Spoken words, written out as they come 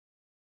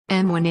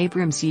M1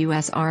 Abrams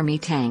U.S. Army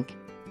tank.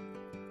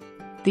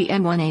 The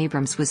M1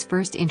 Abrams was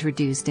first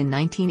introduced in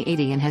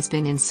 1980 and has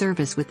been in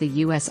service with the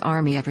U.S.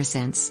 Army ever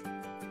since.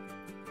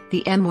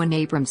 The M1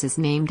 Abrams is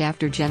named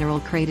after General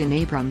Creighton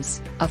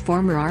Abrams, a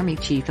former Army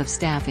Chief of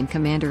Staff and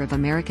commander of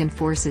American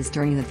forces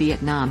during the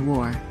Vietnam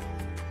War.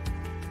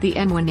 The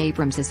M1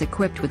 Abrams is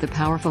equipped with a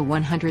powerful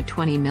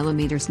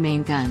 120mm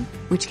main gun,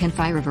 which can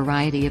fire a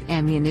variety of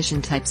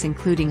ammunition types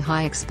including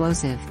high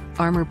explosive,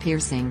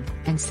 armor-piercing,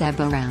 and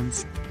sabot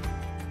rounds.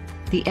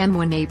 The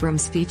M1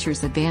 Abrams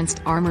features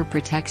advanced armor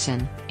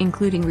protection,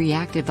 including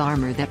reactive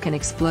armor that can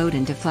explode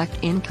and deflect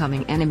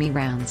incoming enemy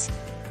rounds.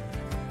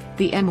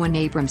 The M1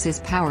 Abrams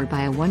is powered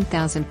by a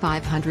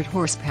 1,500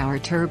 horsepower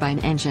turbine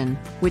engine,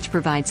 which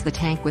provides the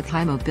tank with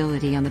high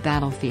mobility on the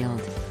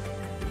battlefield.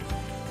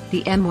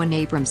 The M1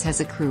 Abrams has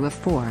a crew of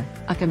 4,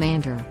 a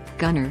commander,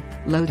 gunner,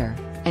 loader,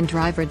 and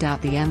driver. The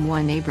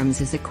M1 Abrams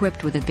is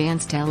equipped with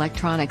advanced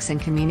electronics and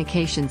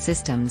communication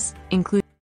systems, including